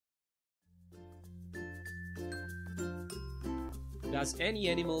Does any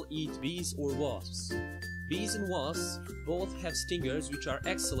animal eat bees or wasps? Bees and wasps both have stingers which are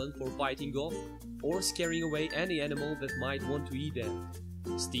excellent for biting off or scaring away any animal that might want to eat them.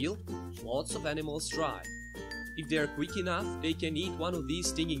 Still, lots of animals try. If they are quick enough, they can eat one of these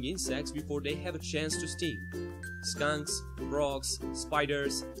stinging insects before they have a chance to sting. Skunks, frogs,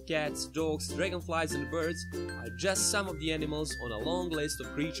 spiders, cats, dogs, dragonflies and birds are just some of the animals on a long list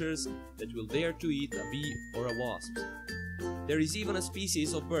of creatures that will dare to eat a bee or a wasp. There is even a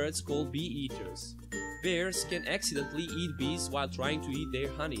species of birds called bee eaters. Bears can accidentally eat bees while trying to eat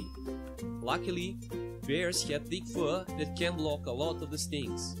their honey. Luckily, bears have thick fur that can block a lot of the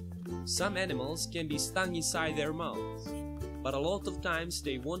stings. Some animals can be stung inside their mouths, but a lot of times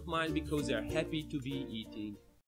they won't mind because they are happy to be eating.